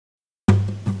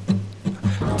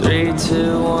3,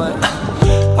 2, 1.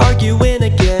 Arguing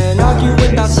again,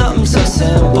 arguing about something so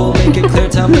simple. Make it clear,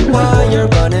 tell me why you're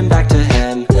running back to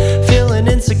him. Feeling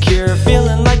insecure,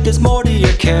 feeling like there's more to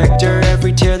your character.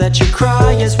 Every tear that you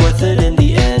cry is worth it in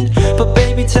the end. But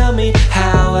baby, tell me,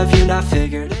 how have you not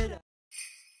figured it out?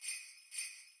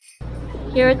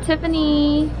 Here with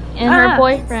Tiffany and her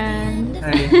boyfriend.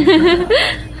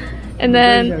 And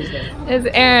then is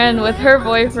Erin with her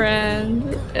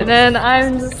boyfriend. And then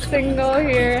I'm just single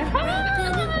here.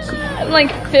 I'm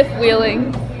like fifth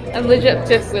wheeling. I'm legit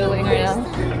fifth wheeling right now.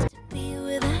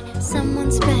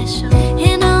 Someone special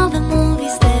in all the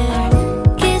movies there,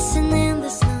 kissing in the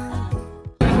snow.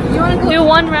 You want to do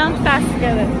one round fast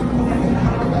together?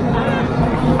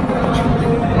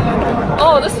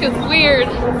 Oh, this feels weird.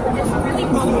 It's really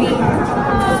bumpy.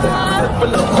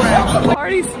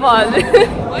 Party spot.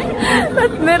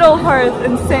 That middle part is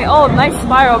insane. Oh, nice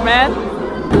spiral, man.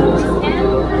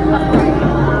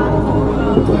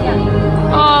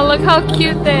 Oh, look how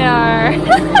cute they are.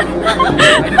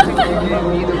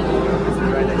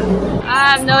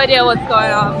 I have no idea what's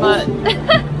going on, but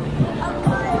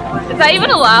is that even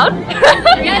allowed?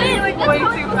 Get it? Like way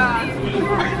too fast.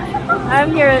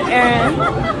 I'm here with Erin.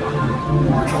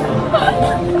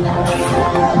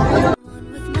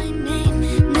 With my name,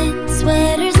 knit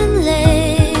sweaters and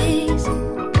lace.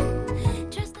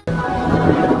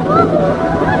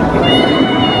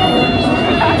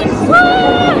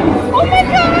 Oh my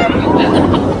god!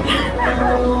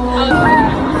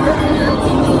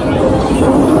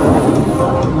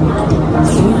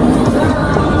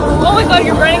 Oh my god,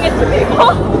 you're running into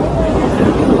people!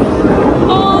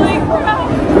 Holy crap!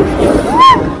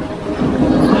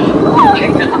 Oh my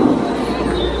god!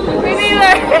 Me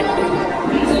neither!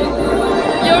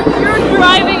 You're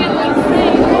driving is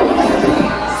insane!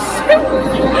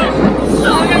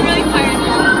 Oh, I'm really tired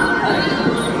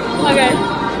now. Okay.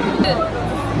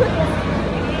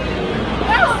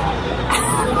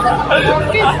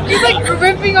 He's like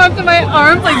ripping onto my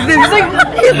arms like this.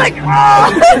 He's like, oh!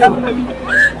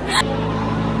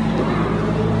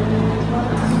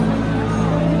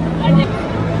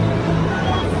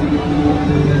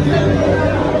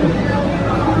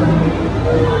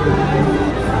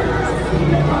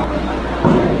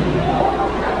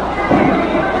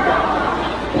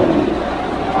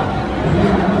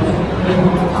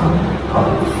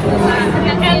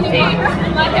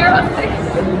 My hair was like...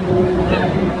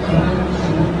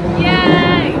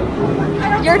 Yay!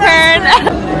 Your turn!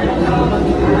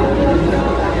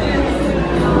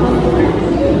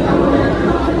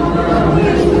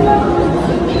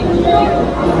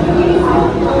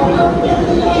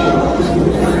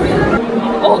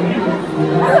 Oh!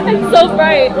 It's so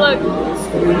bright, look!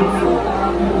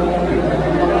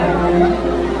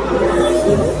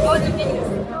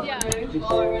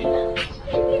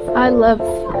 I love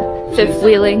fifth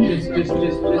wheeling.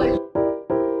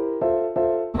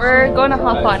 We're going to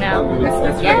hotpot now.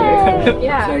 Yay!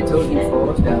 Yeah. So I told you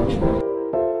fall down.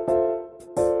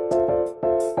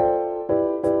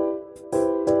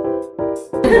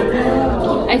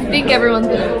 I think everyone's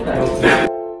gonna.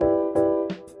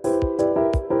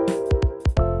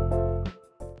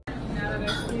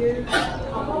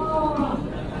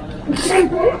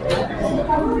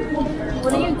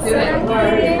 What are you doing?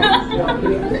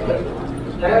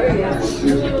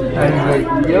 I'm like,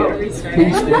 yo,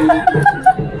 peace.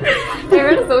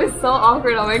 Aaron's always so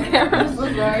awkward on my camera. I'm so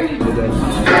sorry.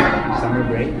 Summer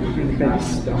break. I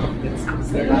stopped. It's I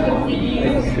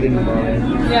couldn't buy.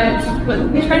 Yeah, but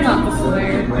try not to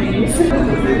swear, please.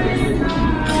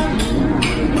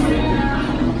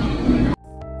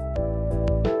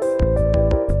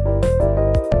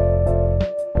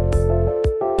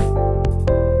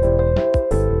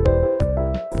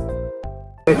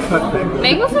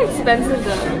 Mangoes are expensive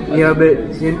though. Yeah, but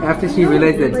after she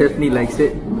realized that Tiffany likes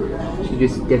it, she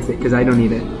just gets it because I don't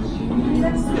eat it.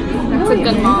 That's a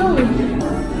good mom.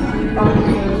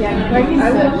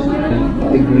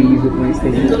 Agrees with my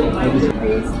statement.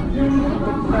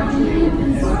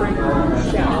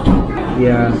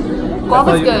 Yeah.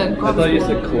 Guava's good. I thought you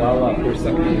said koala for a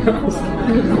second.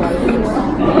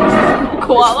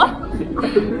 Koala?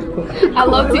 I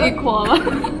love to eat koala.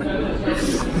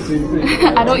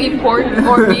 I don't eat pork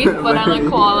or beef, but I like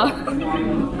koala.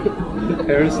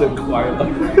 Aaron said koala.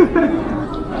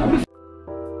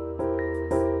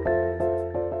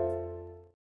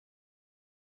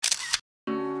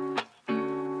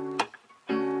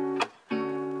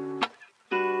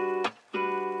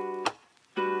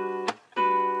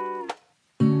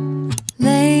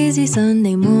 Lazy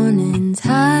Sunday mornings,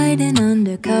 hiding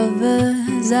under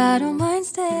covers. I don't mind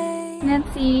staying.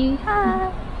 Nancy, hi.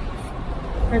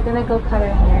 We're gonna go cut our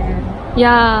hair.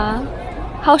 Yeah.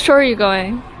 How short are you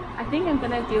going? I think I'm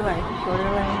gonna do like shorter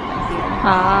length here.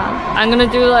 I'm gonna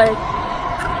do like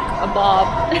a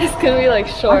bob. It's gonna be like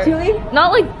short. Actually?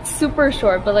 Not like super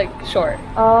short, but like short.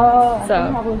 Oh, So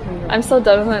I'm so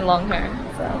done with my long hair.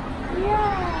 So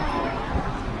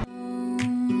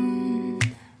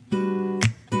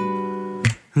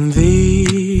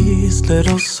These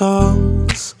little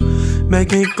songs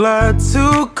make me glad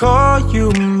to call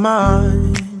you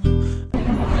mine.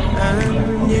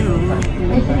 And you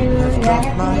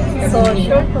So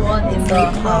short one is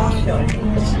how short?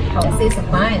 This is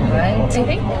mine, right? I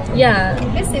think, yeah.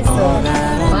 This is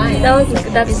mine.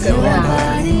 That's good.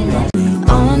 Yeah.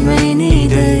 On rainy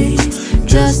days,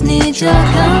 just need your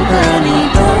company.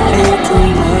 Don't need too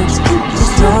much,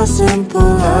 just your simple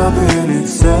love and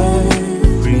it's everything.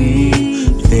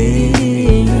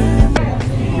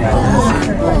 A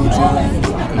simple joy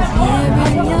is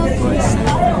hearing your voice.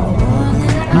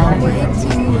 I'll wait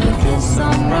to a kiss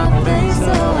on my face,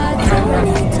 so I don't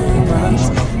need too much,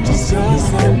 just your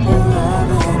simple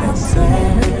love and it's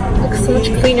everything. Looks so much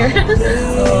cleaner.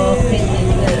 Oh,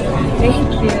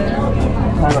 Thank you.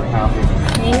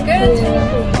 good.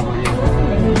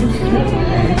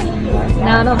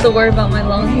 Now I don't have to worry about my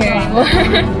long hair anymore.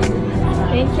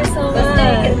 Thank you so much.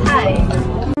 Hi.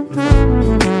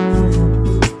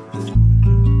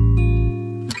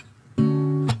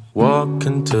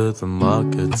 walking to the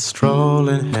market,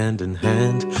 strolling hand in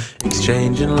hand,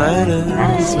 exchanging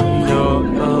letters when you're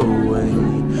away.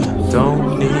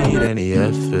 Don't need any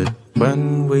effort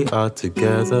when we are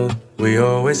together. We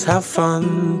always have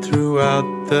fun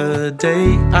throughout the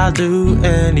day. I'll do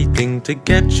anything to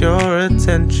get your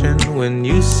attention. When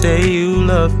you say you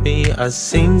love me, I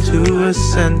seem to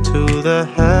ascend to the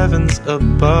heavens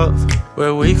above,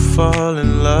 where we fall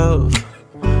in love.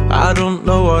 I don't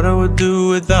know what I would do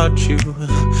without you,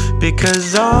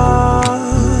 because all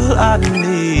I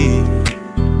need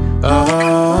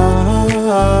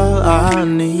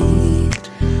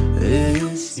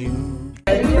is you.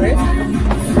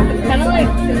 Kind of like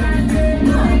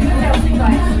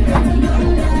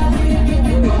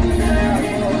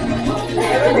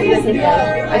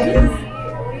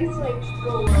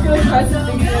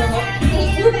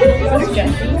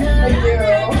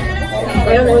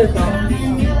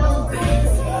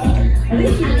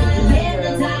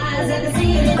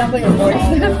sounds like a voice.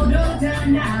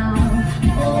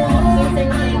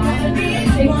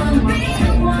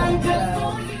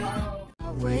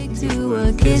 Wait to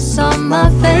a kiss on my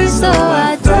face, so I